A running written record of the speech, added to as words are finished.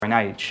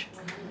in age.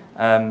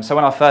 So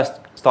when I first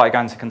started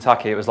going to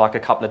Kentucky, it was like a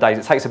couple of days.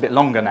 It takes a bit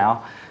longer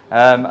now,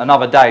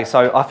 another day.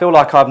 So I feel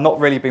like I've not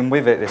really been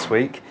with it this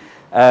week.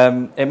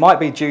 It might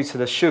be due to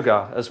the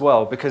sugar as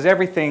well, because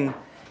everything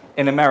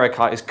in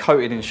America is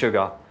coated in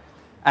sugar.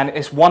 And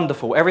it's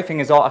wonderful. Everything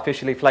is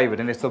artificially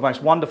flavoured, and it's the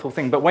most wonderful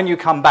thing. But when you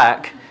come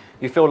back,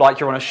 you feel like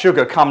you're on a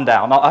sugar come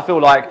down. I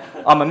feel like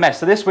I'm a mess.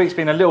 So this week's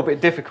been a little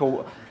bit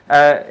difficult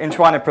in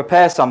trying to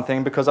prepare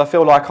something, because I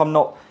feel like I'm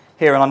not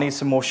here and I need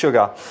some more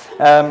sugar.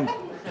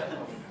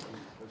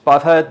 But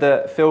I've heard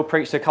that Phil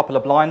preached a couple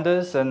of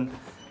blinders, and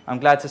I'm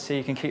glad to see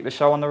you can keep the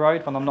show on the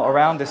road when I'm not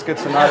around. It's good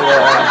to know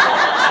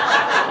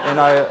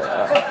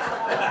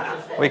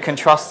that we can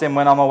trust him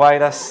when I'm away.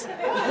 That's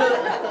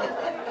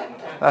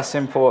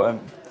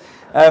important.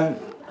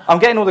 I'm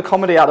getting all the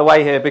comedy out of the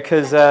way here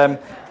because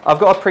I've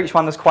got to preach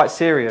one that's quite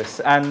serious,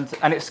 and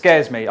it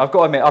scares me. I've got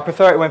to admit, I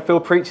prefer it when Phil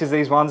preaches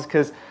these ones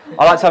because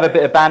I like to have a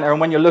bit of banter, and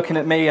when you're looking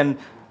at me and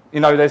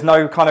there's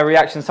no kind of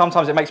reaction,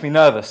 sometimes it makes me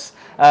nervous.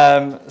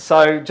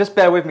 So just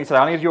bear with me today.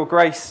 I need your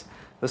grace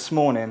this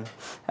morning.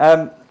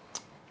 Let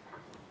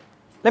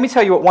me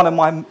tell you what one of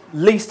my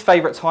least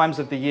favourite times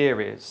of the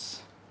year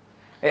is.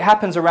 It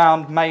happens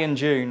around May and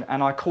June,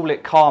 and I call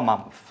it car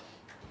month.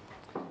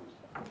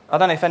 I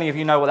don't know if any of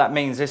you know what that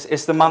means.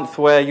 It's the month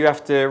where you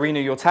have to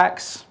renew your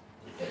tax,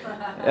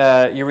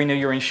 you renew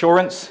your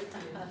insurance,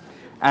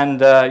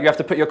 and you have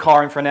to put your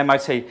car in for an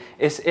MOT.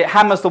 It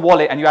hammers the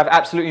wallet, and you have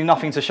absolutely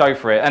nothing to show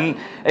for it. And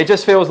it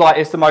just feels like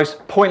it's the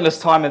most pointless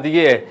time of the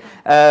year.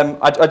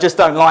 I just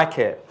don't like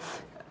it.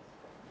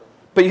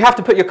 But you have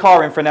to put your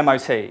car in for an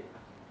MOT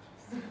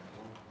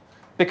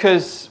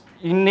because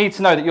you need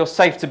to know that you're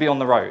safe to be on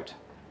the road.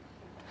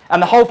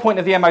 And the whole point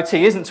of the MOT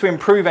isn't to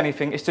improve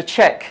anything, it's to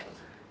check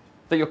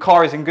that your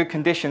car is in good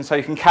condition so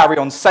you can carry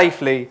on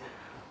safely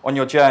on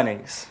your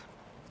journeys.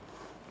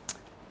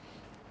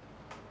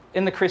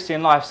 In the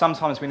Christian life,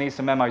 sometimes we need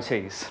some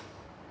MOTs.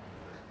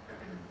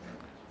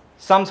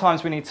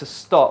 Sometimes we need to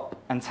stop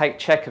and take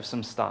check of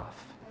some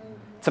stuff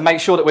to make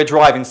sure that we're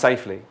driving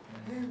safely,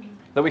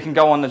 that we can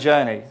go on the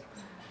journey.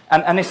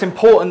 And it's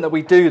important that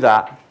we do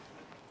that.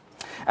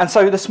 And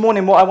so this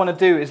morning what I want to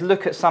do is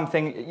look at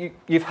something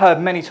you've heard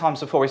many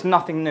times before. It's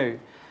nothing new.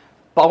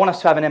 But I want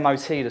us to have an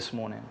MOT this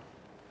morning.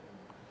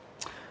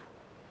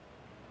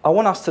 I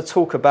want us to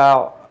talk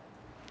about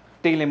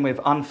dealing with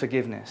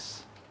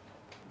unforgiveness.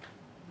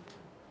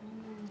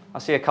 I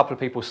see a couple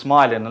of people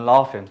smiling and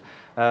laughing.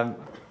 Let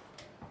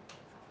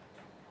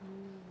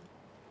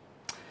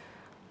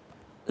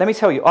me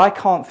tell you, I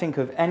can't think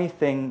of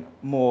anything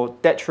more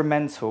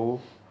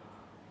detrimental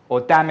or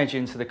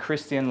damaging to the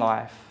Christian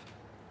life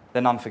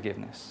than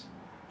unforgiveness.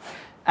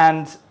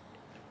 And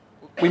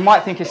we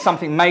might think it's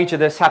something major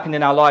that's happened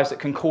in our lives that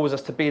can cause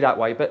us to be that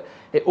way, but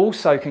it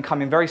also can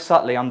come in very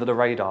subtly under the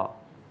radar.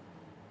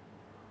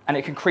 And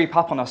it can creep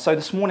up on us. So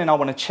this morning I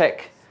want to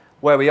check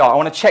where we are. I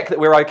want to check that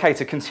we're okay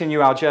to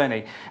continue our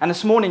journey. And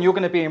this morning you're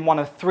going to be in one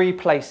of three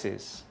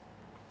places.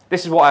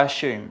 This is what I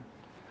assume.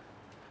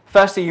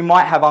 Firstly, you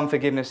might have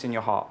unforgiveness in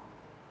your heart.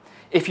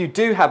 If you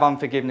do have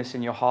unforgiveness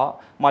in your heart,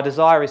 my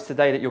desire is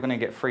today that you're going to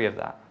get free of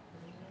that.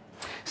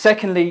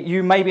 Secondly,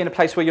 you may be in a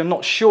place where you're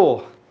not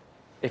sure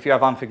if you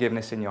have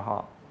unforgiveness in your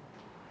heart.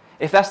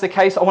 If that's the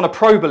case, I want to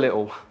probe a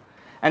little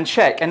and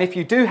check. And if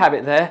you do have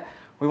it there,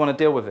 we want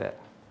to deal with it.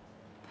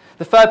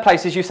 The third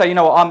place is you say, you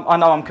know what, I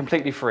know I'm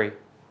completely free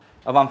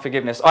of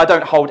unforgiveness. I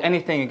don't hold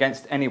anything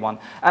against anyone.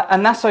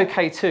 And that's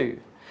okay too.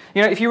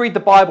 If you read the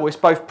Bible, it's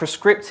both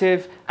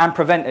prescriptive and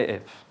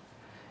preventative.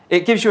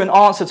 It gives you an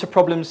answer to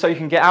problems so you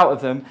can get out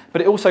of them,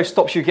 but it also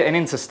stops you getting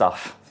into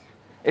stuff.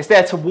 It's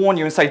there to warn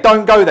you and say,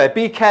 don't go there,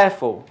 be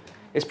careful.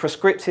 It's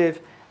prescriptive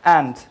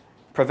and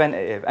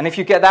preventative. And if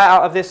you get that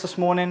out of this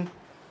morning,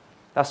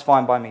 that's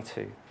fine by me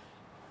too.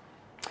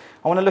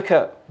 I want to look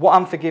at what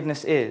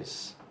unforgiveness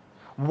is,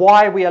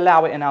 why we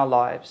allow it in our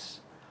lives,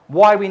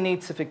 why we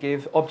need to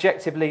forgive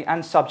objectively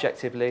and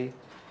subjectively,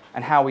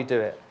 and how we do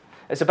it.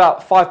 It's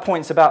about 5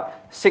 points, about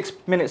 6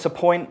 minutes a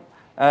point.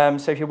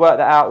 So if you work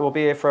that out, we'll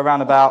be here for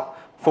around about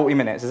 40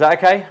 minutes. Is that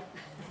okay?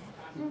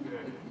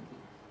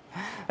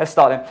 Let's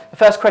start then. The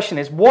first question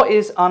is, what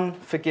is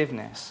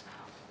unforgiveness?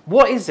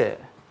 What is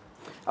it?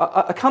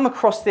 I come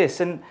across this,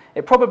 and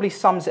it probably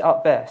sums it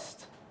up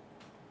best.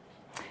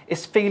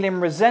 It's feeling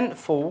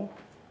resentful,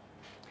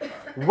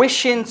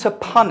 wishing to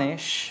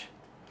punish,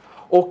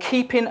 or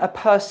keeping a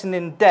person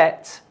in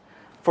debt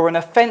for an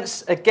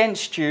offence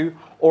against you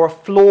or a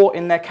flaw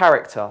in their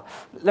character.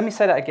 Let me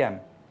say that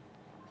again.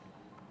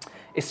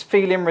 It's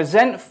feeling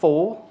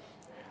resentful,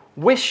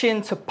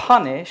 wishing to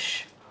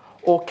punish,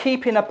 or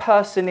keeping a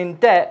person in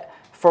debt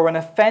for an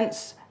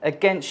offence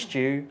against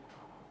you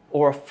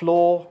or a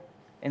flaw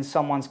in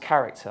someone's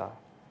character.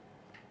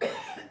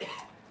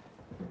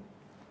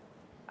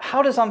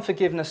 How does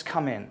unforgiveness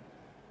come in?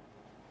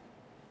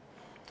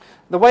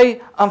 The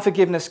way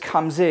unforgiveness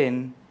comes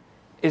in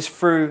is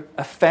through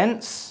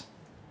offence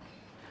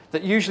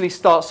that usually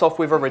starts off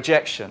with a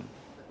rejection.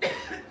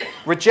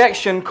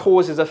 Rejection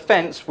causes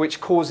offence,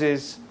 which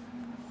causes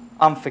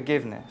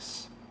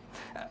unforgiveness.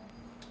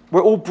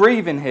 We're all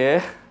breathing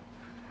here,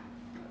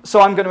 so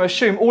I'm going to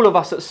assume all of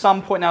us at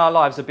some point in our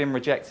lives have been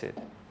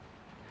rejected.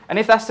 And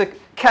if that's the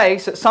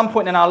case, at some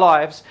point in our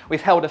lives,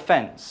 we've held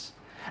offence.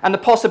 And the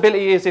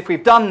possibility is, if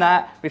we've done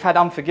that, we've had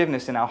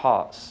unforgiveness in our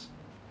hearts.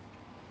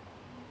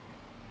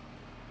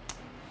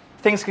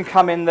 Things can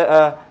come in that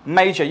are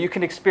major. You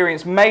can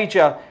experience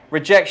major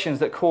rejections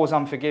that cause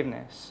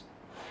unforgiveness.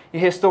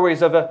 You hear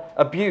stories of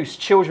abuse,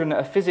 children that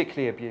are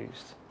physically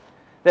abused.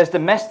 There's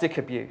domestic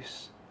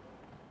abuse,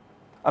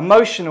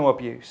 emotional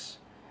abuse.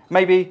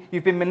 Maybe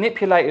you've been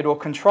manipulated or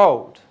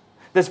controlled.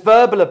 There's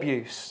verbal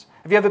abuse.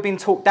 Have you ever been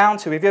talked down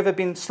to? Have you ever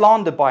been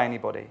slandered by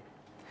anybody?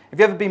 Have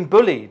you ever been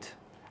bullied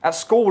at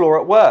school or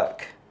at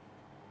work?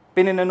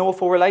 Been in an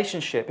awful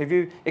relationship? Have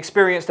you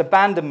experienced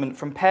abandonment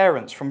from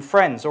parents, from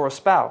friends or a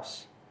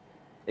spouse?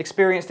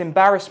 Experienced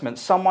embarrassment?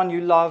 Someone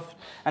you loved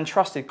and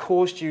trusted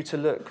caused you to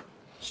look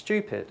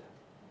stupid.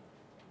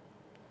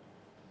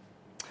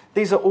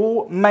 These are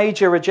all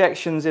major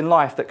rejections in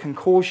life that can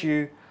cause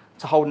you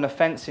to hold an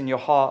offence in your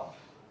heart,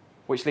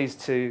 which leads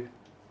to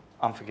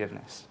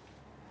unforgiveness.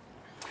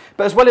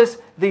 But as well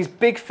as these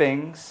big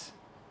things,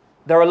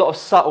 there are a lot of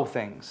subtle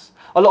things,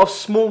 a lot of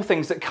small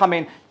things that come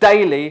in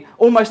daily,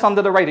 almost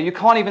under the radar. You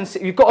can't even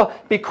see, you've got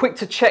to be quick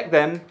to check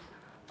them,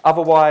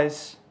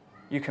 otherwise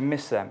you can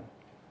miss them.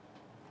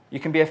 You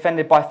can be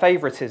offended by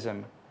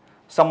favoritism,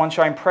 someone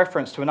showing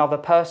preference to another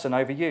person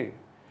over you.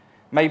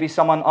 Maybe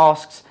someone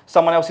asks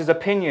someone else's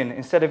opinion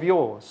instead of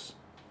yours.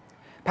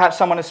 Perhaps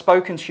someone has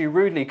spoken to you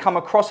rudely, come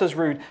across as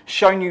rude,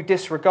 shown you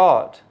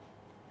disregard.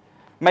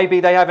 Maybe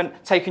they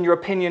haven't taken your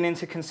opinion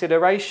into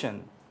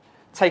consideration,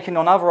 taken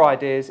on other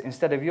ideas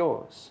instead of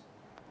yours.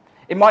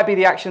 It might be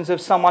the actions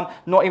of someone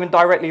not even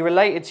directly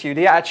related to you,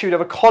 the attitude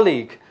of a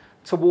colleague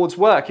towards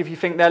work. If you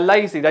think they're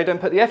lazy, they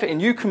don't put the effort in,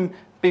 you can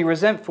be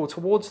resentful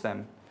towards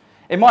them.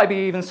 It might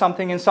be even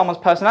something in someone's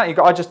personality. You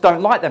go, I just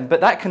don't like them.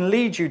 But that can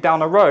lead you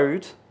down a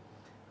road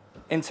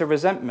into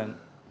resentment,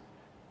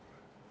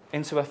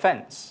 into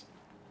offence,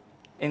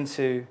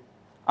 into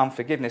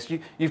unforgiveness.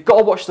 You've got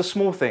to watch the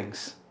small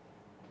things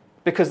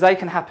because they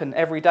can happen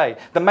every day.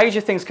 The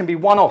major things can be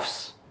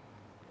one-offs,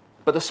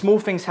 but the small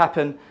things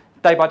happen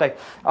day by day.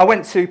 I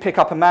went to pick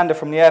up Amanda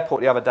from the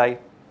airport the other day,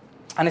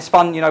 and it's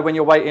fun, when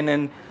you're waiting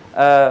in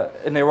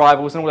the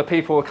arrivals and all the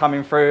people are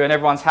coming through and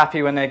everyone's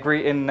happy when they're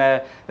greeting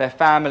their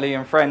family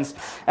and friends.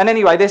 And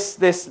anyway,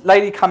 this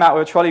lady came out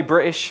with a trolley,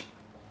 British,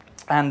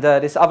 and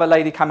this other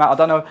lady came out, I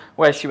don't know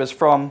where she was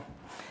from,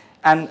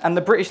 and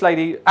the British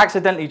lady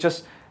accidentally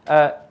just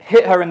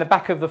hit her in the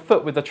back of the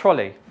foot with the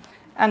trolley.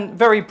 And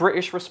very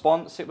British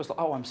response, it was like,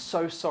 oh, I'm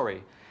so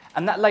sorry.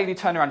 And that lady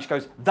turned around and she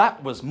goes,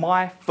 that was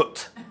my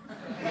foot.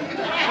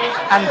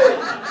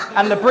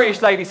 and the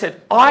British lady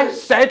said, I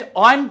said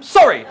I'm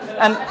sorry.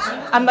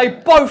 And they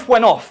both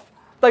went off.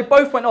 They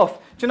both went off.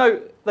 Do you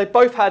know, they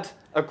both had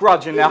a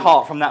grudge in their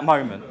heart from that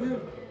moment.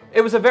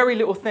 It was a very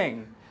little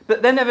thing.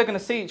 But they're never going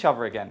to see each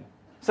other again.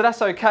 So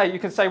that's okay. You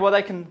can say, well,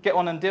 they can get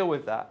on and deal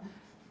with that.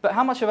 But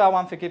how much of our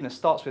unforgiveness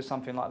starts with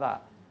something like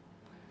that?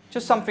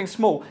 Just something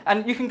small.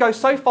 And you can go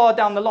so far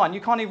down the line, you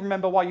can't even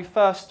remember why you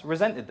first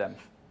resented them.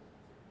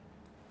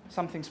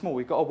 Something small.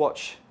 We've got to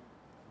watch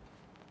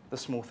the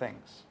small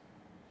things.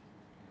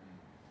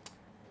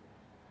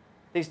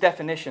 These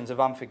definitions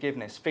of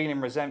unforgiveness, feeling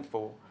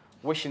resentful,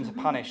 wishing to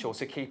punish or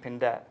to keep in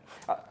debt.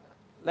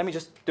 Let me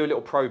just do a little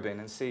probing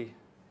and see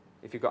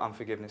if you've got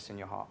unforgiveness in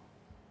your heart.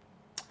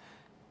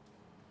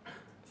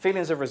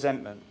 Feelings of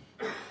resentment.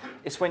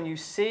 It's when you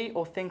see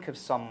or think of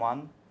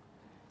someone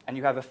and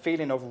you have a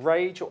feeling of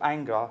rage or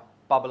anger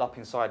bubble up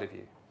inside of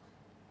you.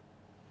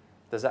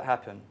 Does that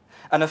happen?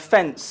 An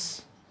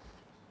offence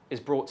is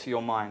brought to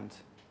your mind.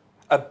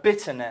 A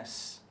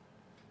bitterness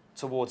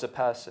towards a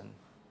person.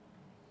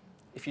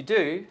 If you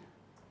do,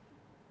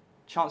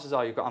 chances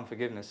are you've got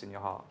unforgiveness in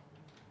your heart.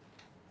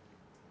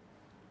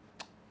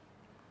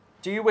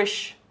 Do you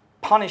wish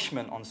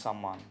punishment on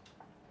someone?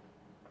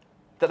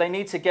 That they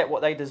need to get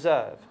what they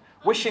deserve?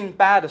 Wishing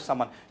bad of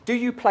someone? Do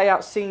you play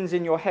out scenes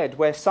in your head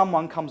where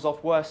someone comes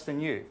off worse than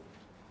you?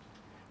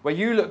 Where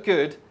you look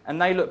good and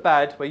they look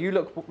bad, where you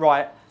look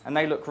right and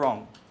they look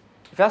wrong?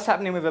 If that's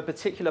happening with a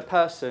particular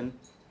person,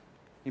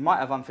 you might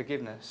have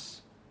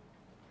unforgiveness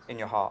in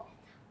your heart.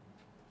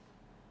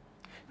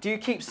 Do you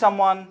keep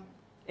someone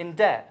in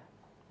debt?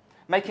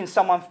 Making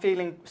someone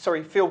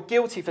feel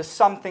guilty for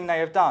something they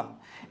have done?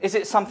 Is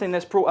it something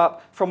that's brought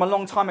up from a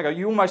long time ago?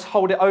 You almost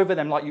hold it over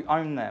them like you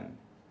own them,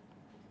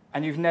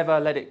 and you've never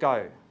let it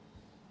go.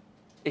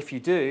 If you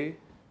do,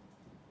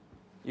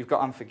 you've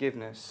got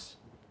unforgiveness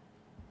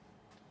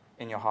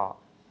in your heart.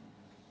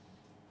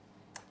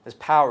 There's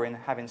power in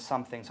having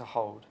something to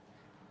hold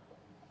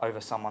over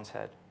someone's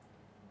head.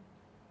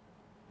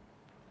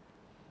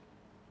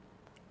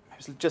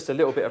 It's just a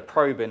little bit of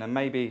probing and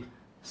maybe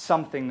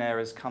something there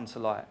has come to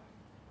light.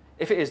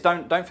 If it is,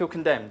 don't feel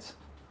condemned.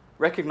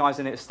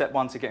 Recognizing it is step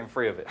one to getting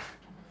free of it.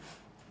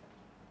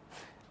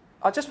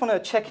 I just want to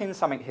check in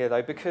something here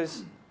though,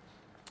 because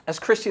as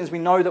Christians we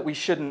know that we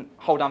shouldn't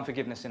hold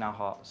unforgiveness in our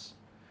hearts.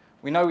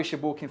 We know we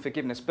should walk in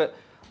forgiveness, but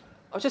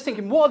I was just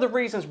thinking, what are the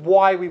reasons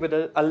why we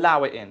would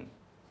allow it in?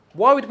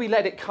 Why would we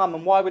let it come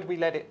and why would we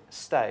let it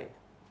stay?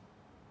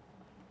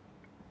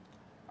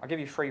 I'll give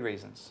you 3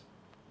 reasons.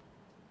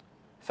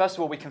 First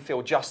of all, we can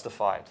feel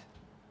justified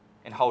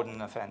in holding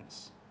an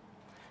offence.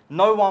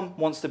 No one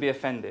wants to be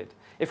offended.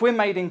 If we're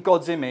made in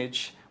God's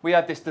image, we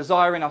have this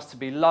desire in us to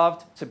be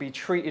loved, to be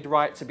treated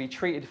right, to be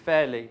treated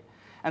fairly.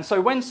 And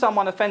so when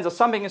someone offends us,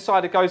 something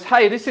inside it goes,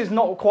 hey, this is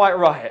not quite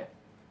right.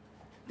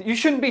 You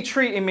shouldn't be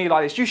treating me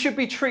like this. You should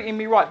be treating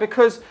me right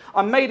because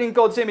I'm made in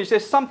God's image.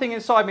 There's something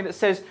inside me that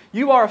says,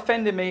 you are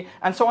offending me,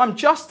 and so I'm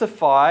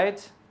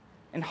justified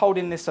in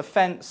holding this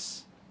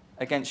offence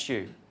against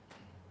you.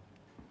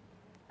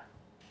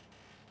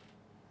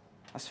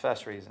 That's the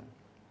first reason.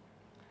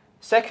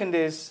 Second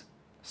is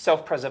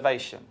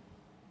self-preservation.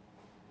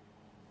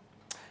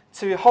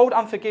 To hold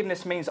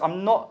unforgiveness means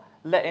I'm not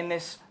letting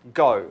this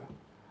go.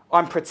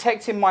 I'm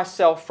protecting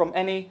myself from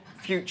any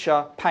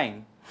future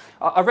pain.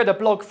 I read a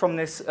blog from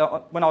this,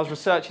 when I was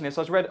researching this,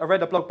 I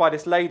read a blog by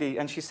this lady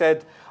and she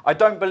said, I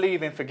don't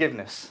believe in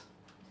forgiveness.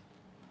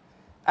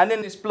 And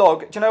in this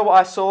blog, do you know what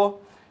I saw?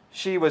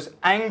 She was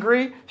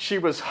angry, she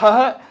was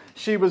hurt,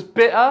 she was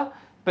bitter,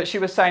 but she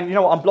was saying, you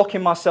know what, I'm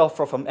blocking myself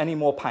from any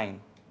more pain.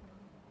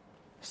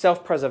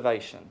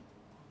 Self-preservation.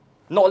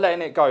 Not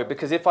letting it go,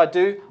 because if I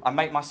do, I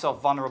make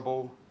myself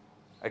vulnerable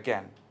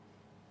again.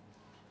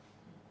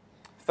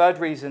 Third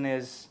reason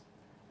is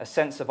a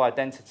sense of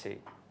identity.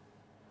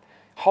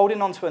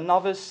 Holding on to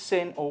another's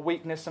sin or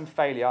weakness and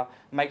failure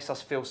makes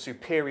us feel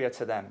superior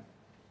to them.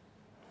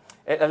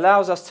 It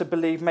allows us to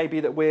believe maybe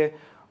that we're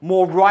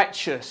more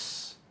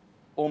righteous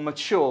or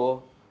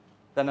mature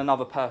than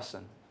another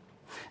person.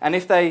 And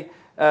if they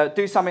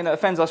do something that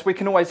offends us, we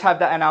can always have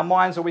that in our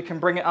minds, or we can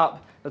bring it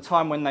up the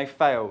time when they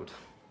failed.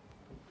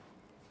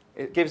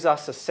 It gives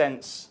us a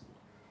sense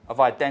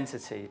of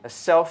identity, a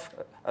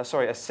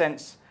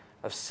sense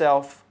of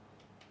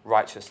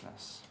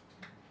self-righteousness.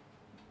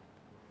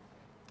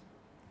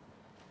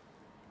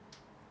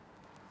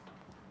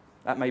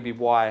 That may be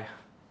why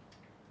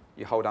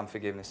you hold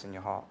unforgiveness in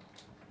your heart.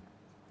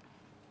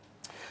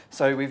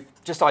 So we've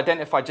just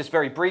identified just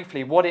very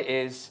briefly what it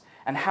is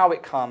and how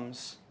it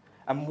comes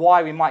and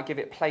why we might give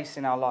it place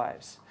in our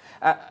lives.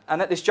 And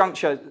at this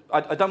juncture,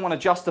 I don't want to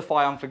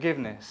justify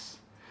unforgiveness.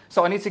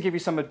 So I need to give you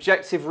some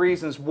objective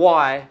reasons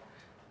why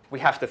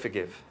we have to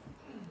forgive.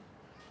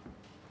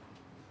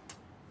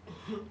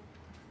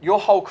 Your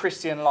whole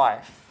Christian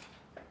life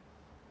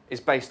is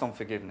based on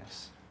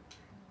forgiveness.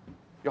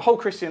 Your whole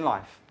Christian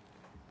life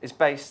is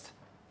based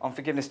on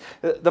forgiveness.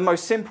 The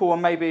most simple,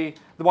 and maybe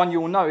the one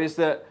you will know, is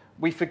that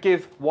we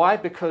forgive. Why?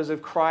 Because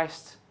of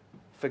Christ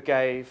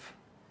forgave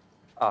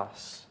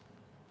us.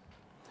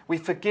 We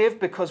forgive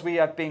because we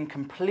have been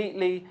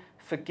completely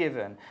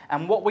forgiven.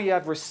 And what we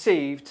have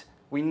received,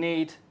 we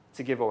need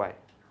to give away.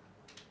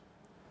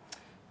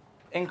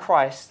 In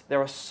Christ,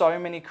 there are so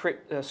many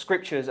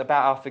scriptures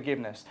about our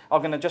forgiveness.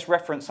 I'm going to just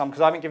reference some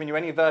because I haven't given you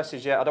any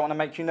verses yet. I don't want to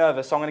make you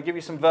nervous, so I'm going to give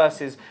you some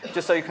verses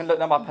just so you can look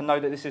them up and know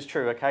that this is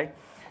true, okay?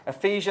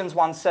 Ephesians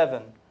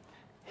 1:7,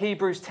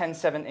 Hebrews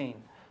 10:17,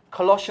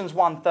 Colossians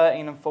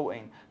 1:13 and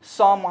 14,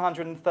 Psalm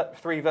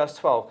 103 verse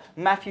 12,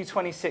 Matthew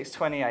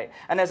 26:28,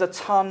 and there's a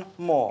ton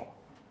more.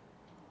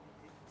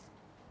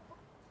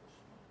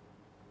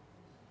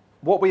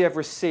 What we have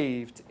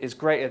received is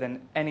greater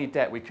than any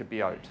debt we could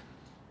be owed.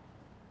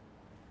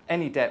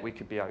 Any debt we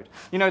could be owed.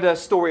 You know the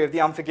story of the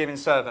unforgiving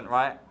servant,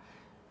 right?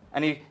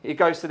 And he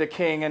goes to the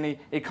king and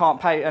he can't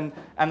pay. And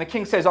the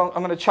king says, I'm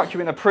going to chuck you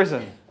in a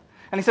prison.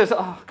 And he says,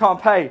 I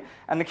can't pay.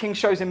 And the king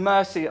shows him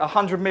mercy,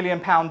 £100 million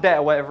debt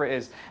or whatever it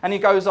is. And he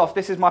goes off,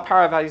 this is my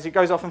paraphrase, he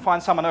goes off and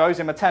finds someone who owes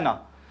him a tenner.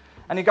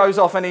 And he goes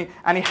off and he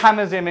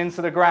hammers him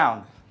into the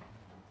ground.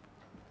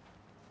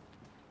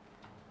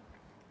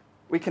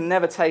 We can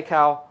never take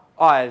our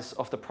eyes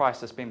off the price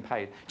that's been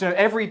paid. Do you know,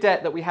 every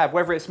debt that we have,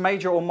 whether it's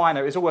major or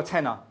minor, is all a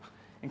tenner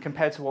in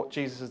compared to what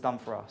Jesus has done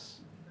for us.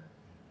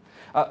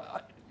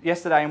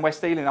 Yesterday in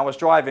West Ealing, I was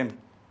driving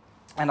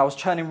and I was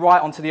turning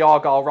right onto the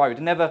Argyle Road.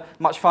 Never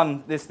much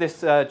fun,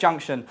 this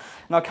junction.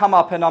 And I come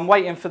up and I'm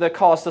waiting for the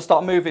cars to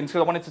start moving because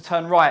I wanted to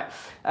turn right.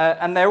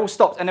 And they're all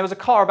stopped. And there was a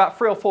car about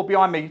 3 or 4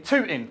 behind me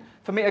tooting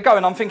for me to go.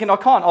 And I'm thinking, I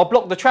can't. I'll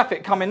block the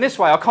traffic coming this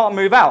way. I can't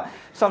move out.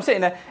 So I'm sitting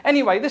there.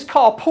 Anyway, this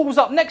car pulls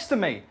up next to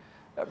me,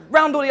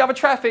 round all the other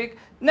traffic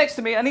next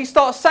to me. And he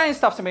starts saying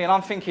stuff to me. And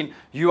I'm thinking,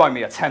 you owe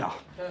me a tenner.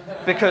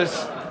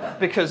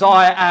 Because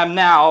I am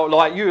now,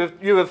 like,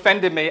 you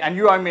offended me and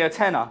you owe me a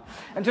tenner.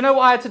 And do you know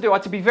what I had to do? I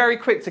had to be very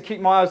quick to keep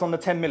my eyes on the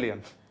 10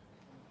 million.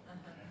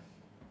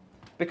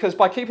 Because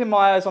by keeping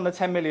my eyes on the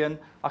 10 million,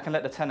 I can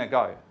let the tenner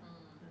go.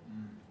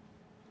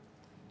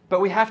 But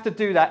we have to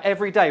do that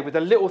every day with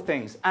the little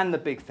things and the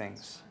big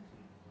things.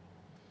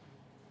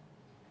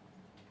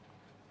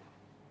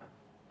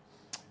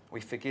 We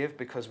forgive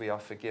because we are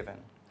forgiven.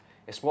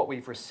 It's what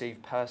we've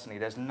received personally.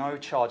 There's no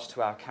charge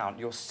to our account.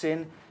 Your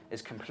sin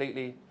is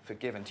completely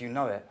forgiven. Do you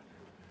know it?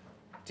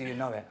 Do you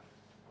know it?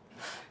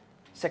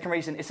 Second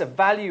reason, it's a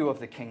value of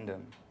the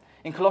kingdom.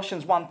 In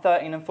Colossians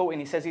 1:13 and 14,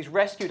 he says he's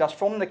rescued us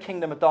from the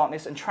kingdom of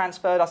darkness and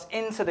transferred us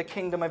into the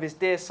kingdom of his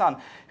dear Son,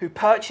 who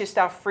purchased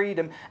our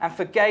freedom and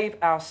forgave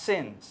our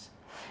sins.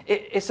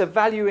 It's a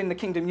value in the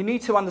kingdom. You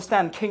need to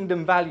understand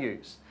kingdom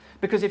values.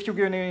 Because if you're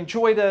going to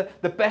enjoy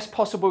the best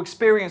possible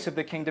experience of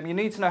the kingdom, you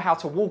need to know how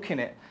to walk in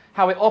it,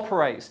 how it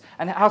operates,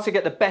 and how to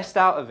get the best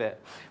out of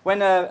it.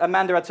 When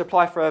Amanda had to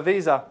apply for a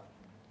visa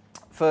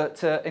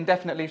to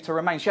indefinite leave to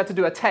remain, she had to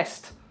do a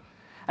test.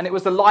 And it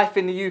was the Life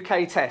in the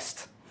UK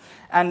test.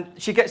 And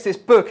she gets this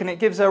book and it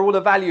gives her all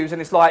the values,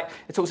 and it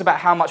talks about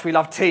how much we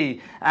love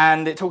tea,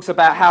 and it talks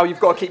about how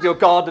you've got to keep your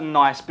garden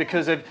nice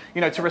because of,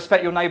 to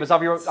respect your neighbours,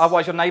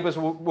 otherwise your neighbours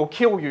will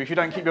kill you if you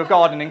don't keep your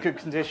garden in good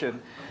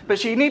condition. But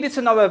she needed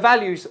to know her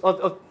values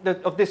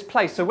of this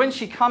place, so when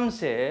she comes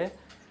here,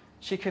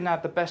 she can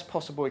have the best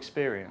possible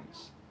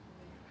experience.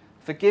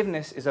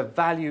 Forgiveness is a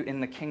value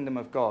in the kingdom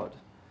of God.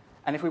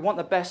 And if we want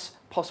the best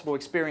possible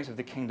experience of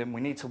the kingdom,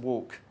 we need to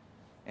walk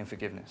in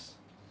forgiveness.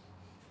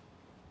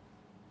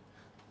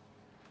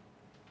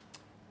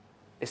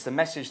 It's the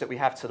message that we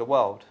have to the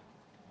world.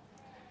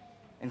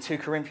 In 2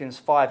 Corinthians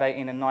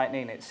 5:18 and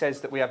 19, it says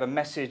that we have a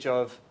message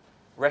of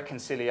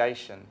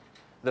reconciliation,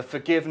 the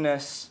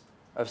forgiveness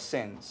of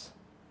sins.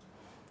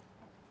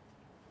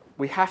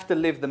 We have to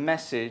live the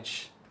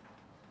message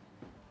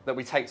that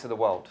we take to the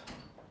world.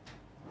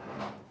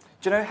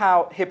 Do you know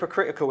how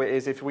hypocritical it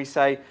is if we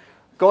say,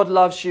 God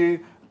loves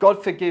you,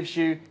 God forgives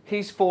you,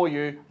 he's for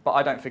you, but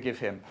I don't forgive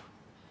him?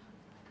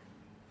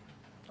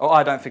 Or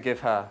I don't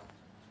forgive her.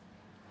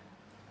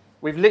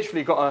 We've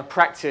literally got to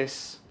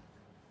practice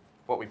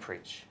what we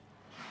preach.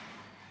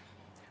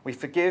 We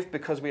forgive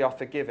because we are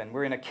forgiven.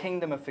 We're in a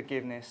kingdom of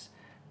forgiveness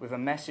with a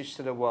message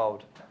to the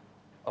world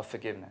of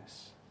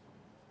forgiveness.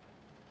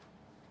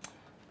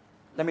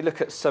 Let me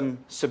look at some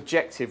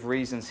subjective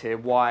reasons here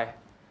why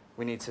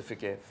we need to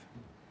forgive.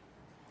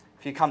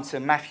 If you come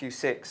to Matthew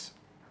 6,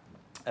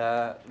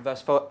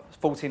 verse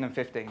 14 and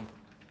 15.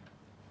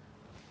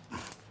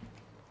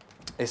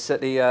 It's at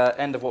the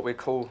end of what we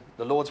call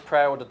the Lord's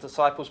Prayer or the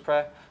Disciples'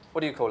 Prayer. What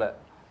do you call it?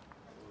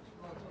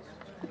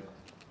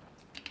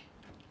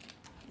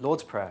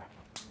 Lord's Prayer.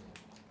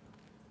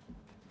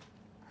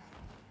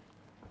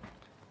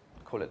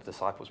 Call it the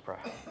Disciples' Prayer.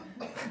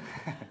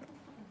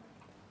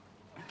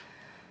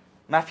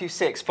 Matthew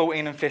 6,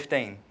 14 and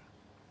 15.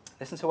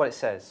 Listen to what it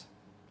says.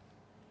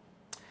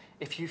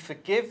 If you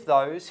forgive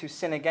those who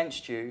sin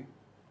against you,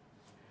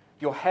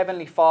 your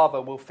heavenly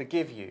Father will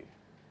forgive you.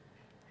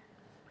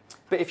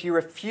 But if you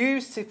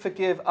refuse to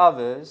forgive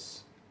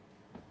others,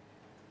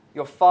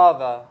 your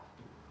Father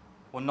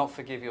will not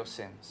forgive your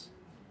sins.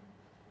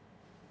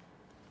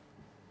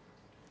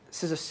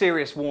 This is a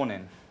serious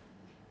warning.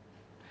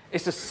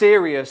 It's a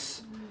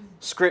serious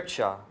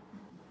scripture.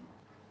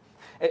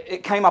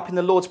 It came up in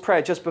the Lord's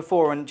Prayer just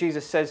before, and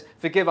Jesus says,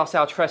 forgive us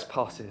our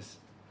trespasses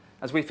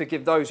as we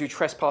forgive those who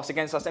trespass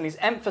against us. And he's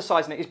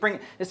emphasizing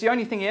it. It's the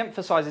only thing he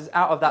emphasizes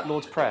out of that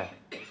Lord's Prayer,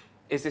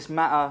 is this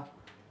matter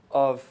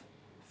of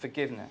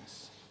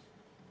forgiveness.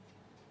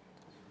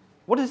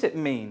 What does it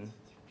mean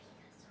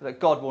that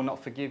God will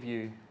not forgive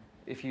you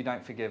if you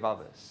don't forgive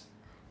others?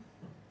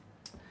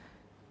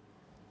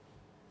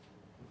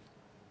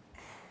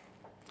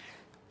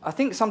 I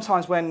think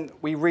sometimes when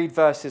we read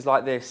verses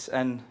like this,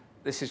 and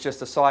this is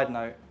just a side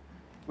note,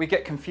 we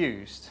get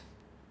confused.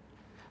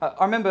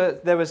 I remember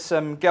there was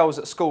some girls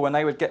at school and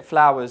they would get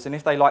flowers, and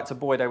if they liked a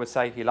boy, they would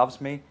say, he loves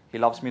me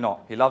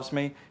not. He loves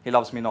me, he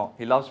loves me not.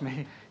 He loves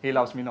me, he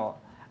loves me not.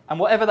 And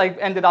whatever they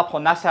ended up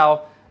on, that's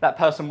how that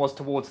person was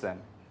towards them.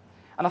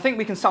 And I think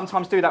we can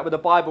sometimes do that with the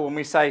Bible when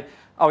we say,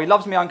 oh, he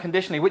loves me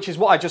unconditionally, which is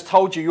what I just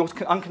told you. You're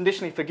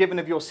unconditionally forgiven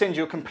of your sins.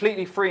 You're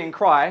completely free in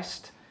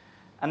Christ.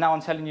 And now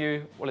I'm telling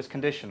you, well, it's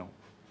conditional.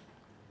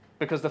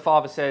 Because the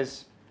Father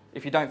says,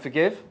 if you don't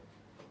forgive,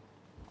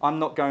 I'm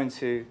not going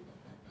to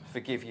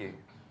forgive you.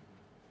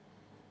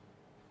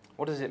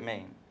 What does it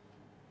mean?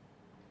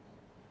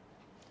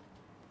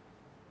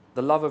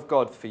 The love of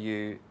God for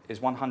you is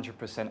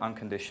 100%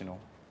 unconditional.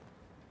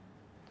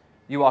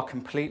 You are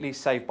completely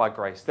saved by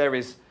grace. There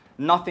is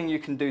nothing you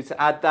can do to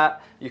add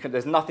that.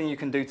 There's nothing you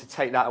can do to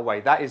take that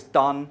away. That is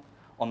done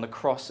on the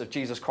cross of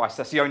Jesus Christ.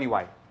 That's the only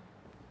way.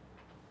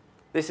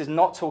 This is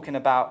not talking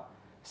about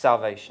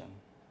salvation.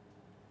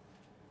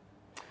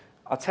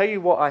 I'll tell you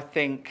what I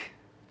think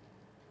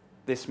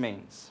this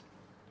means.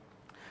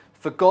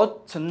 For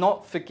God to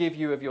not forgive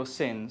you of your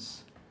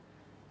sins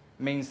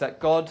means that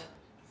God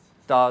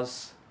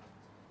does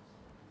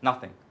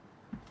nothing.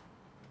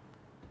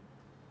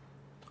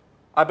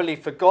 I believe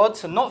for God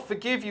to not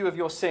forgive you of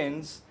your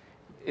sins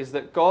is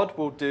that God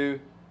will do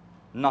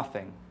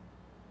nothing.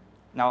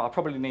 Now, I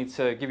probably need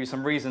to give you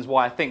some reasons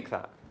why I think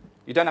that.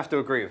 You don't have to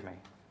agree with me.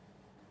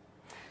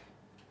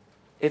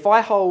 If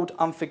I hold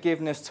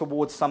unforgiveness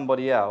towards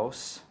somebody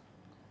else,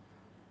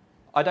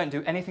 I don't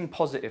do anything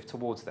positive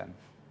towards them.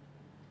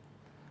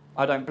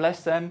 I don't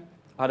bless them.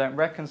 I don't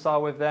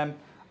reconcile with them.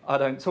 I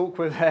don't talk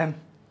with them.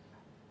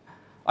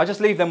 I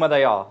just leave them where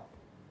they are.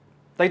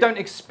 They don't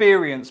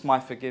experience my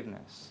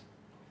forgiveness.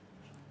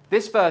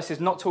 This verse is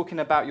not talking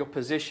about your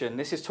position.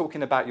 This is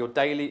talking about your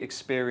daily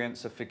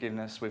experience of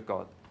forgiveness with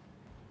God.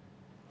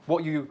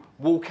 What you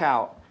walk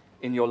out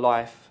in your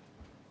life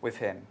with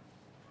him.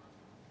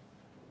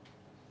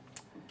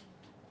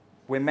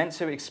 We're meant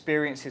to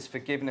experience his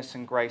forgiveness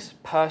and grace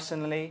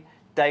personally,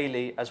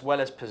 daily, as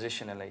well as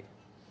positionally.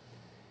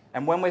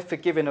 And when we're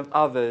forgiven of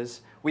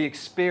others, we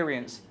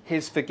experience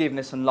his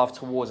forgiveness and love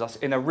towards us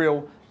in a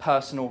real,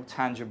 personal,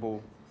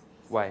 tangible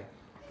way.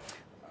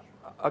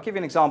 I'll give you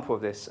an example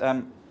of this.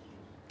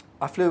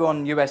 I flew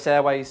on US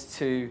Airways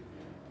to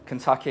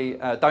Kentucky.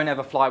 Don't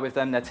ever fly with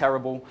them. They're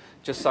terrible,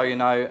 just so you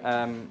know.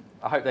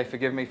 I hope they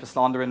forgive me for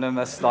slandering them.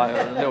 That's like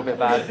a little bit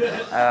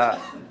bad.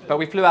 But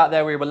we flew out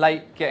there. We were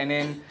late getting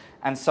in.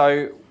 And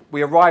so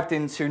we arrived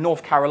into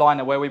North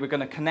Carolina where we were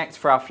going to connect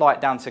for our flight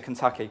down to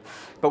Kentucky.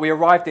 But we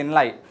arrived in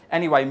late.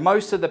 Anyway,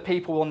 most of the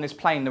people on this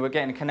plane that were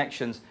getting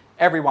connections,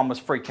 everyone was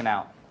freaking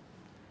out.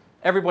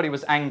 Everybody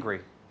was angry.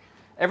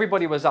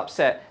 Everybody was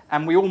upset.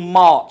 And we all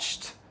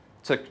marched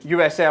to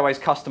US Airways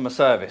customer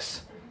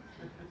service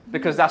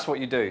because that's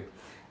what you do.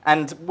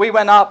 And we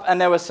went up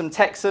and there were some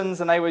Texans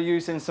and they were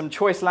using some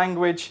choice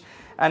language.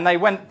 And they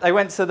went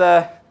to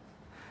the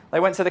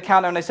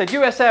counter and they said,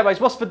 US Airways,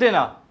 what's for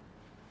dinner?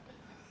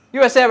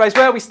 US Airways,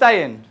 where are we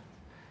staying?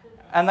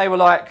 And they were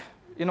like,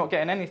 you're not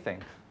getting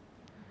anything.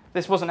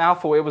 This wasn't our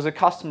fault, it was a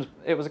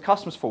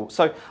customs fault.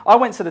 So I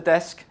went to the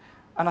desk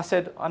and I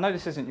said, I know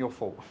this isn't your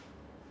fault,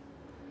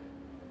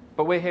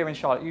 but we're here in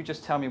Charlotte, you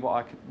just tell me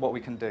what we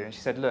can do. And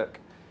she said, look,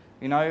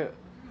 you know,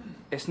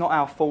 it's not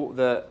our fault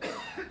that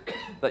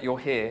you're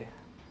here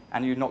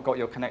and you've not got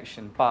your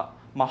connection, but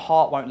my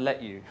heart won't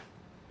let you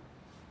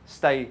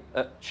stay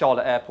at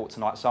Charlotte Airport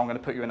tonight, so I'm going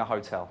to put you in a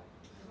hotel.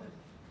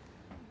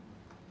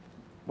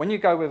 When you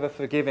go with a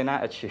forgiving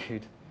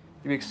attitude,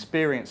 you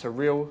experience a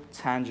real,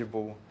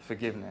 tangible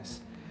forgiveness.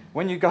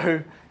 When you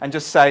go and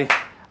just say,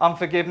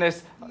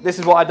 unforgiveness, this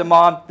is what I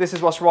demand, this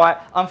is what's right,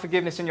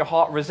 unforgiveness in your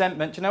heart,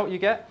 resentment, do you know what you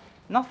get?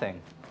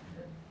 Nothing.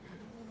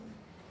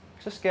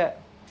 Just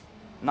get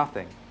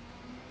nothing.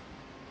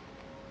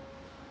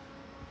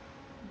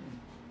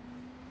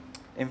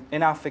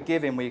 In our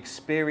forgiving, we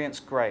experience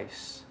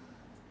grace.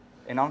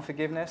 In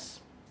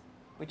unforgiveness,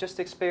 we just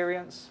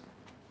experience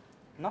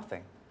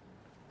nothing.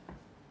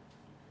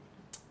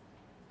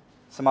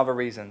 Some other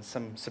reasons,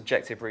 some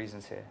subjective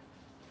reasons here.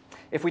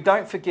 If we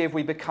don't forgive,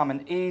 we become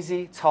an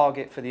easy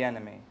target for the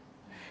enemy.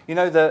 You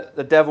know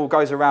the devil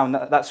goes around,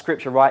 that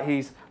scripture, right?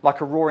 He's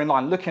like a roaring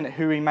lion, looking at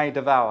who he may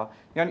devour.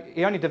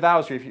 He only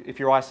devours you if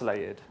you're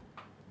isolated.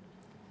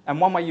 And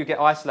one way you get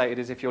isolated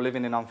is if you're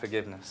living in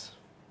unforgiveness.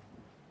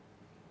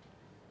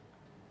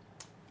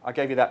 I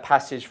gave you that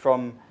passage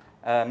from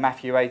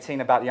Matthew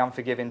 18 about the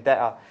unforgiving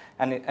debtor.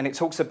 And it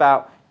talks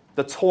about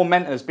the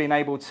tormentors being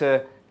able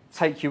to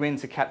take you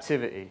into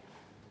captivity.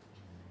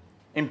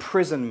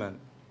 Imprisonment.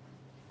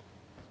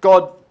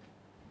 God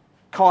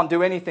can't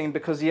do anything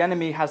because the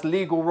enemy has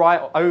legal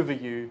right over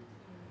you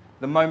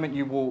the moment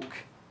you walk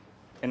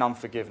in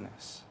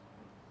unforgiveness.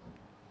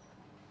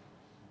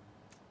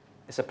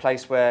 It's a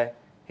place where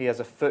he has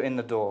a foot in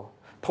the door.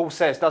 Paul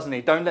says, doesn't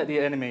he, don't let the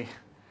enemy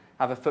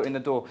have a foot in the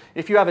door.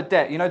 If you have a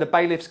debt, you know the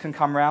bailiffs can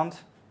come round,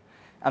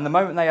 and the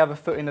moment they have a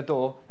foot in the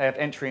door, they have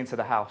entry into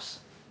the house.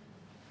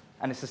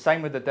 And it's the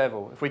same with the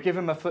devil. If we give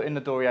him a foot in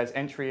the door, he has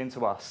entry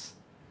into us.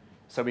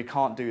 So we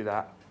can't do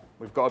that.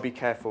 We've got to be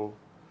careful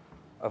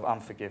of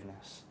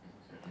unforgiveness.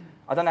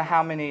 I don't know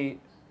how many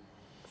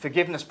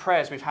forgiveness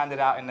prayers we've handed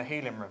out in the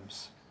healing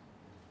rooms.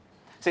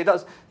 See,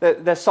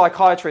 the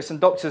psychiatrists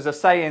and doctors are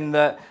saying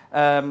that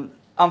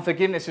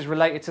unforgiveness is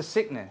related to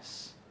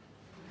sickness.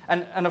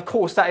 And of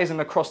course, that isn't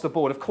across the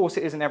board. Of course,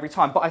 it isn't every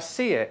time. But I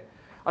see it.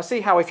 I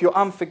see how if you're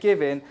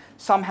unforgiving,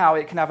 somehow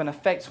it can have an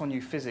effect on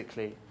you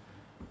physically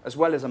as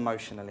well as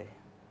emotionally.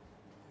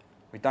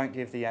 We don't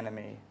give the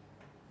enemy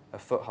a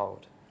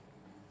foothold.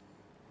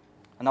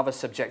 Another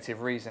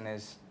subjective reason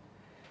is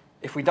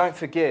if we don't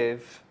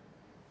forgive,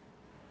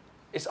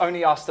 it's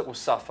only us that will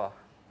suffer.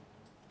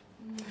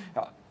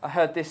 I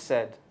heard this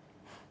said,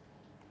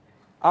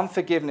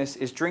 unforgiveness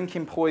is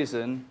drinking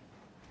poison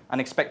and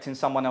expecting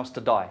someone else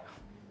to die.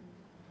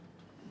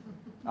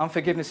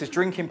 Unforgiveness is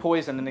drinking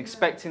poison and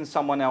expecting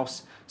someone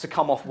else to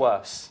come off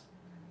worse.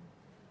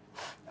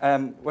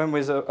 When we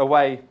was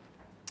away,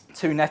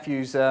 two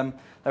nephews, they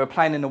were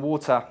playing in the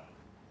water,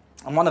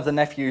 and one of the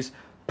nephews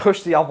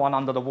pushed the other one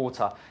under the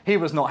water. He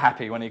was not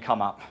happy when he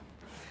come up.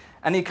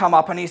 And he come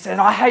up and he said,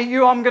 I hate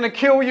you, I'm going to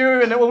kill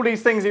you, and all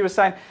these things he was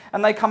saying.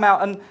 And they come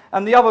out,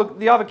 and the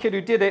other kid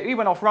who did it, he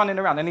went off running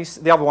around, and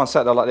the other one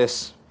sat there like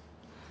this.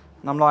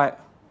 And I'm like,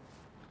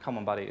 come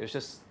on, buddy, it was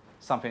just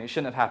something, it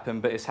shouldn't have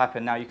happened, but it's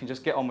happened now, you can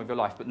just get on with your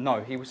life. But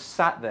no, he was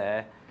sat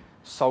there,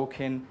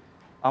 sulking,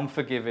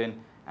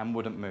 unforgiving, and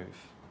wouldn't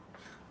move.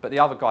 But the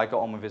other guy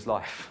got on with his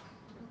life.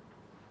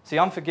 See,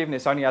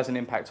 unforgiveness only has an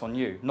impact on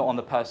you, not on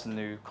the person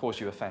who caused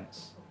you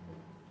offence.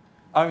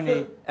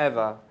 Only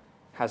ever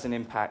has an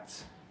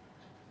impact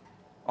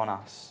on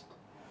us.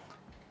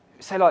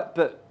 You say like,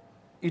 but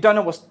you don't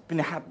know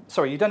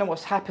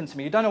what's happened to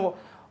me. You don't know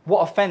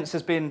what offence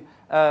has been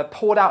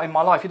poured out in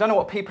my life. You don't know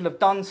what people have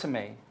done to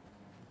me.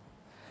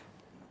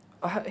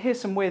 Here's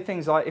some weird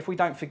things like if we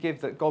don't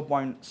forgive that God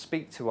won't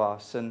speak to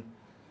us. And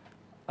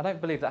I don't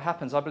believe that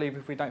happens. I believe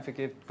if we don't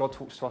forgive, God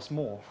talks to us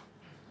more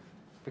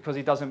because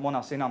he doesn't want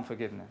us in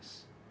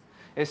unforgiveness.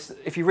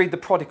 If you read The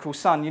Prodigal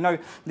Son, you know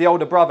the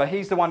older brother,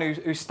 he's the one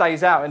who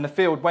stays out in the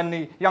field when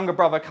the younger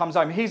brother comes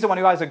home. He's the one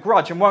who has a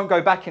grudge and won't go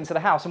back into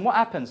the house. And what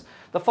happens?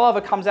 The father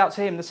comes out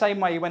to him the same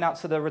way he went out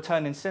to the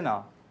returning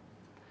sinner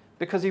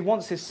because he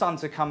wants his son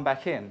to come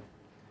back in.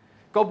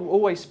 God will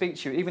always speak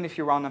to you even if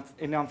you're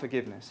in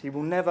unforgiveness. He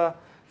will never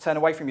turn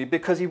away from you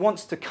because he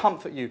wants to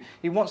comfort you.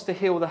 He wants to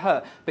heal the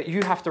hurt, but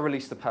you have to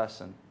release the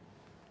person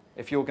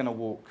if you're going to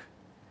walk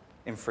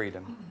in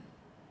freedom.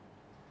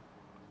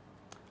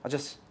 A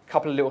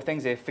couple of little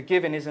things here.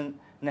 Forgiving isn't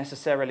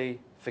necessarily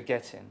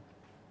forgetting,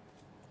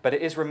 but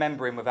it is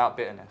remembering without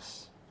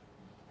bitterness.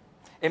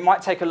 It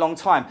might take a long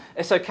time.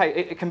 It's okay.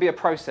 It can be a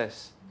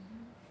process.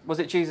 Was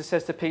it Jesus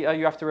says to Peter,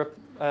 you have to,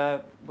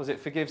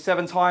 forgive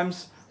 7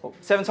 times?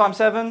 7 times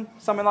 7?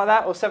 Something like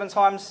that? Or 7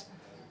 times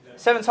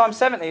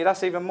 70?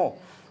 That's even more.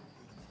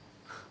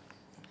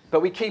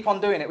 But we keep on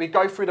doing it. We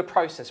go through the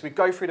process. We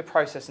go through the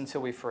process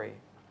until we're free.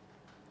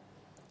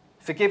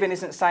 Forgiving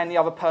isn't saying the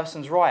other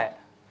person's right.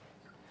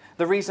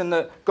 The reason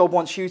that God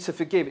wants you to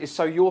forgive is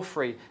so you're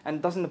free.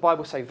 And doesn't the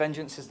Bible say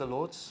vengeance is the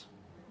Lord's?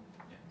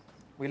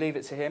 We leave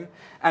it to him.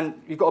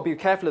 And you've got to be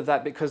careful of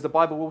that because the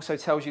Bible also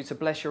tells you to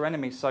bless your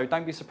enemies. So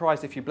don't be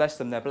surprised if you bless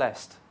them, they're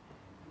blessed.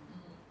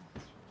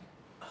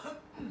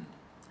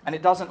 And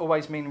it doesn't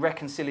always mean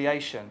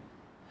reconciliation.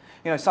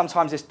 You know,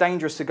 sometimes it's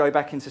dangerous to go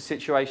back into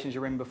situations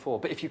you're in before.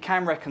 But if you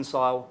can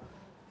reconcile,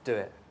 do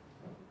it.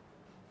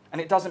 And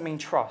it doesn't mean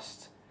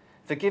trust.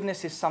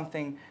 Forgiveness is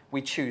something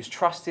we choose.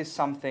 Trust is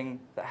something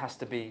that has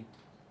to be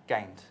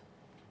gained.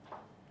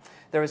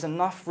 There is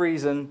enough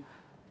reason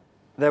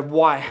there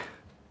why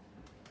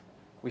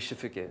we should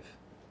forgive.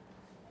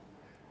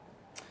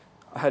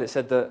 I heard it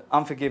said that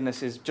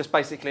unforgiveness is just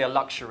basically a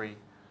luxury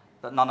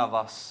that none of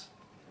us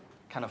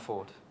can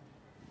afford.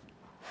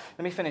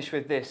 Let me finish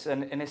with this,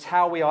 and it's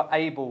how we are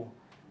able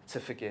to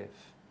forgive.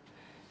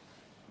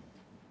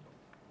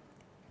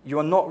 You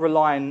are not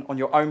relying on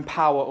your own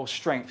power or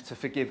strength to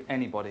forgive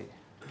anybody.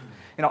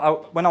 You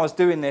know, when I was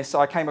doing this,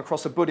 I came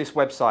across a Buddhist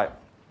website.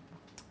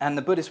 And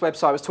the Buddhist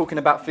website was talking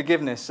about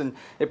forgiveness. And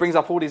it brings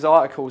up all these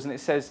articles. And it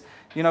says,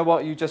 you know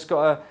what, you just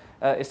got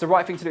to, it's the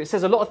right thing to do. It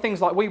says a lot of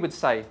things like we would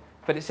say.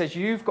 But it says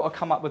you've got to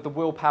come up with the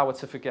willpower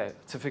to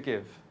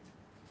forgive.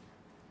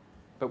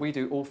 But we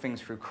do all things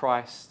through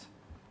Christ,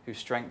 who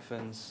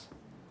strengthens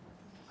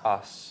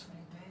us.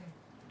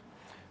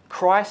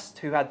 Christ,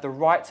 who had the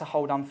right to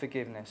hold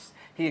unforgiveness,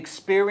 he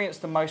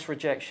experienced the most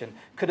rejection,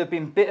 could have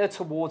been bitter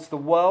towards the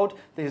world,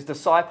 his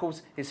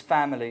disciples, his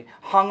family,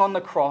 hung on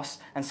the cross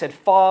and said,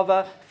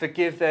 Father,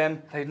 forgive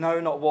them, they know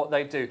not what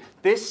they do.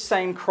 This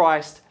same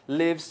Christ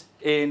lives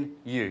in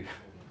you.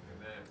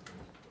 Amen.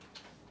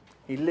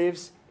 He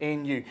lives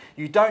in you.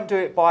 You don't do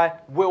it by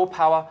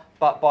willpower,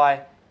 but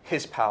by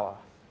his power.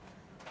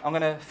 I'm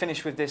going to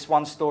finish with this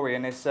one story,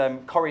 and it's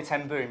Corrie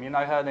ten Boom. You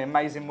know her, the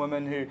amazing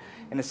woman who,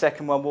 in the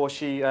Second World War,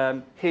 she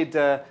hid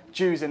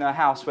Jews in her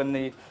house when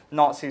the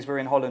Nazis were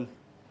in Holland.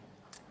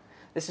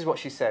 This is what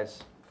she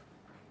says.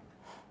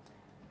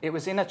 It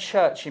was in a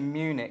church in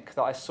Munich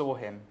that I saw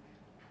him.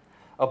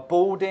 A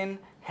balding,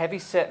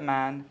 heavy-set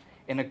man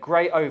in a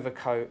grey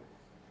overcoat,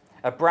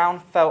 a brown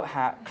felt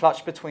hat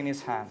clutched between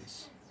his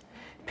hands.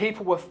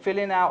 People were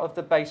filing out of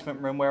the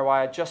basement room where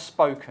I had just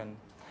spoken,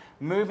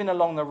 moving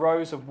along the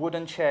rows of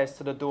wooden chairs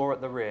to the door at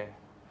the rear.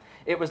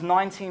 It was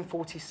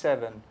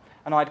 1947,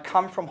 and I had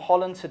come from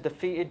Holland to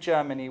defeated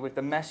Germany with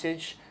the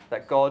message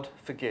that God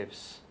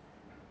forgives.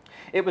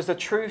 It was the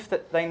truth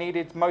that they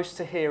needed most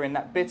to hear in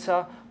that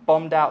bitter,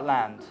 bombed-out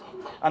land,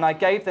 and I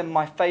gave them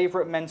my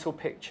favourite mental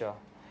picture,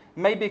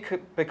 maybe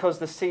because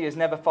the sea is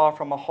never far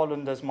from a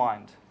Hollander's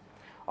mind.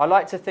 I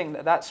like to think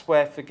that that's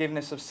where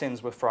forgiveness of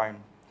sins were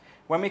thrown.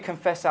 When we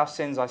confess our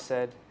sins, I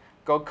said,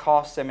 God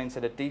casts them into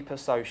the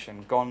deepest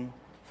ocean, gone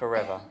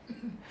forever.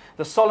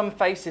 The solemn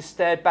faces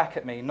stared back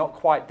at me, not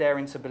quite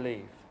daring to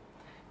believe.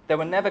 There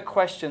were never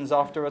questions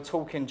after a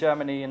talk in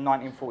Germany in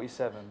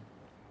 1947.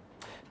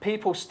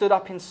 People stood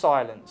up in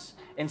silence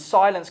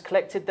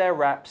collected their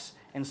wraps,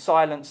 in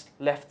silence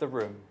left the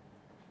room.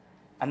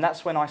 And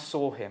that's when I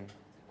saw him,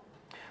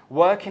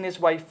 working his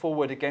way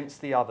forward against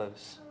the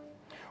others.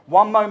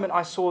 One moment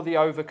I saw the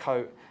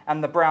overcoat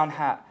and the brown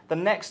hat, the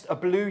next a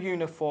blue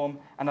uniform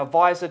and a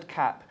visored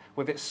cap,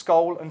 with its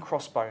skull and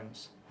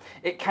crossbones.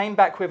 It came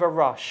back with a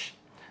rush.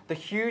 The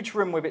huge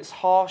room with its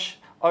harsh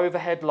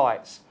overhead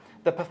lights.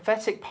 The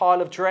pathetic pile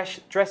of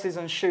dresses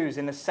and shoes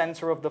in the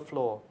centre of the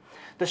floor.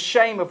 The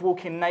shame of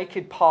walking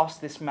naked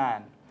past this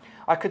man.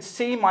 I could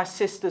see my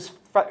sister's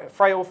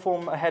frail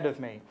form ahead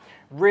of me.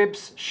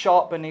 Ribs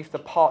sharp beneath the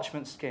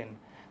parchment skin.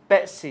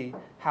 Betsy,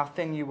 how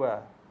thin you were.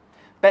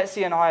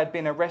 Betsy and I had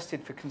been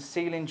arrested for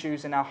concealing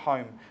Jews in our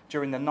home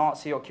during the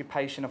Nazi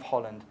occupation of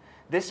Holland.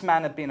 This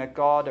man had been a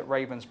guard at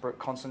Ravensbrück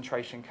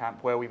concentration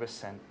camp where we were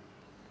sent.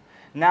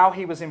 Now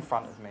he was in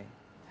front of me,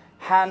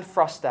 hand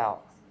thrust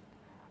out.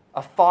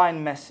 A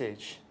fine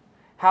message.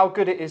 How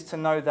good it is to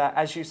know that,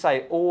 as you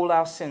say, all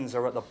our sins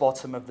are at the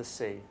bottom of the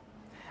sea.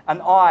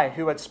 And I,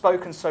 who had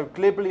spoken so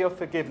glibly of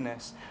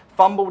forgiveness,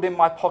 fumbled in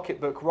my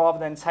pocketbook rather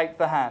than take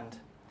the hand.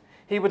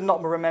 He would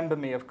not remember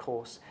me, of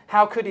course.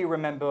 How could he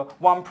remember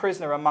one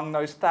prisoner among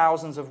those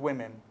thousands of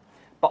women?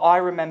 But I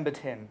remembered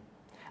him,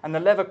 and the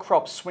leather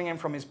crop swinging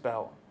from his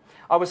belt.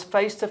 I was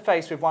face to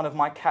face with one of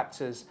my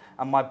captors,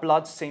 and my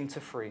blood seemed to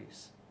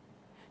freeze.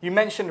 You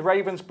mentioned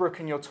Ravensbrück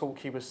in your talk,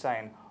 he was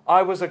saying.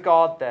 I was a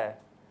guard there.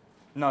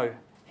 No,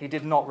 he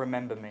did not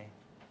remember me.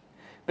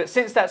 But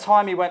since that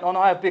time, he went on,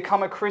 I have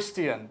become a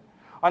Christian.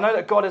 I know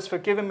that God has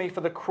forgiven me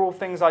for the cruel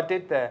things I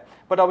did there,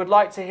 but I would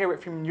like to hear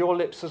it from your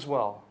lips as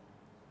well.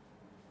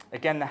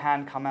 Again, the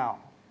hand come out.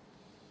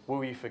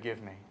 Will you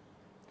forgive me?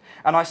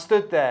 And I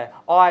stood there,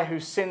 I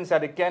whose sins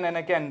had again and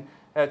again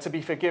to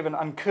be forgiven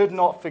and could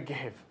not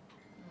forgive.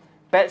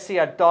 Betsy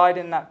had died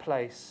in that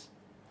place.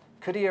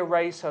 Could he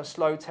erase her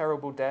slow,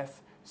 terrible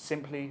death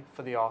simply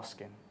for the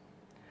asking?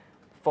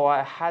 For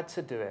I had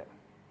to do it.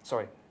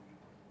 Sorry,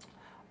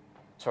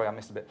 I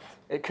missed a bit.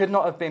 It could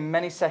not have been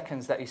many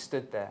seconds that he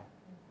stood there,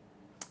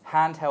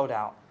 hand held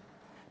out.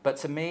 But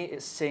to me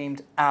it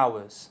seemed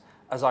hours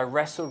as I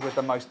wrestled with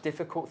the most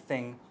difficult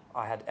thing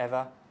I had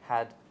ever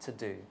had to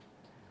do.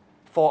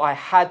 For I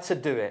had to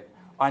do it.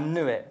 I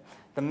knew it.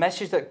 The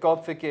message that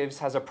God forgives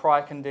has a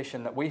prior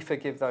condition, that we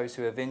forgive those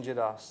who have injured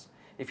us.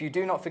 If you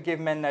do not forgive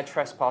men their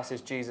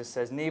trespasses, Jesus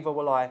says, neither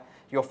will I,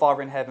 your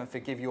Father in heaven,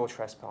 forgive your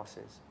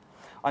trespasses.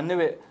 I knew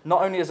it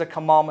not only as a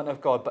commandment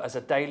of God, but as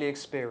a daily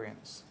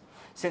experience.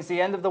 Since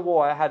the end of the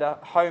war, I had a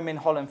home in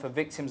Holland for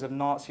victims of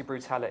Nazi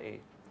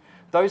brutality.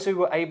 Those who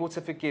were able to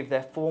forgive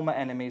their former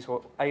enemies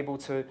were able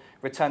to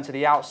return to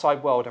the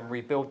outside world and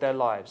rebuild their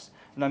lives,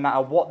 no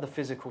matter what the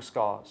physical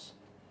scars.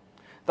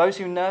 Those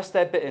who nursed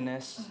their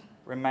bitterness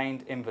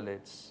remained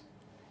invalids.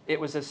 It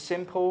was as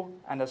simple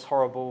and as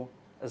horrible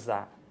as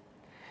that.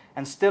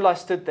 And still I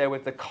stood there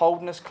with the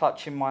coldness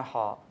clutching my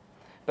heart.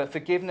 But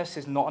forgiveness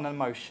is not an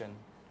emotion.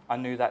 I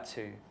knew that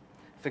too.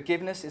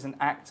 Forgiveness is an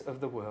act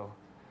of the will.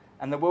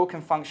 And the will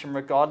can function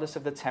regardless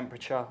of the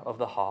temperature of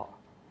the heart.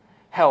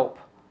 Help,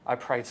 I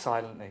prayed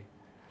silently.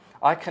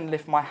 I can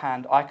lift my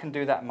hand. I can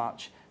do that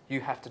much.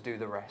 You have to do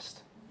the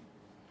rest.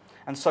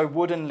 And so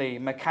woodenly,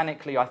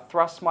 mechanically, I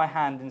thrust my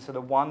hand into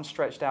the one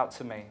stretched out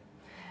to me.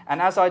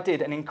 And as I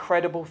did, an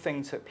incredible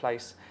thing took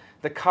place.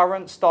 The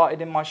current started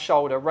in my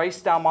shoulder,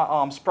 raced down my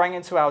arm, sprang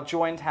into our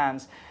joined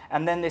hands,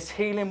 and then this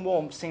healing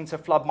warmth seemed to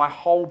flood my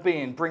whole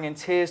being, bringing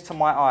tears to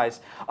my eyes.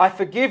 I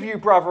forgive you,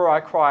 brother, I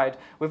cried,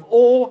 with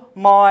all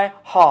my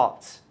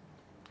heart.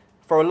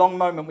 For a long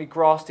moment we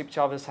grasped each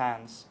other's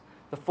hands,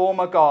 the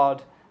former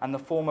guard and the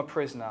former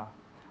prisoner.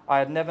 I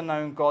had never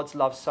known God's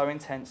love so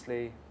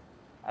intensely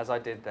as I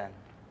did then.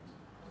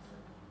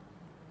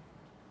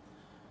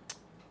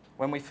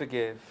 When we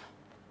forgive,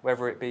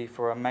 whether it be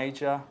for a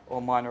major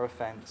or minor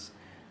offense,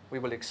 we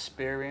will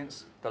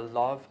experience the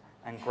love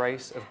and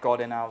grace of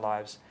God in our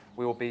lives.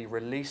 We will be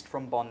released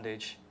from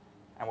bondage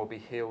and will be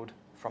healed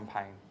from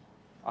pain.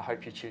 I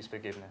hope you choose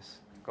forgiveness.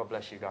 God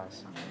bless you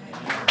guys.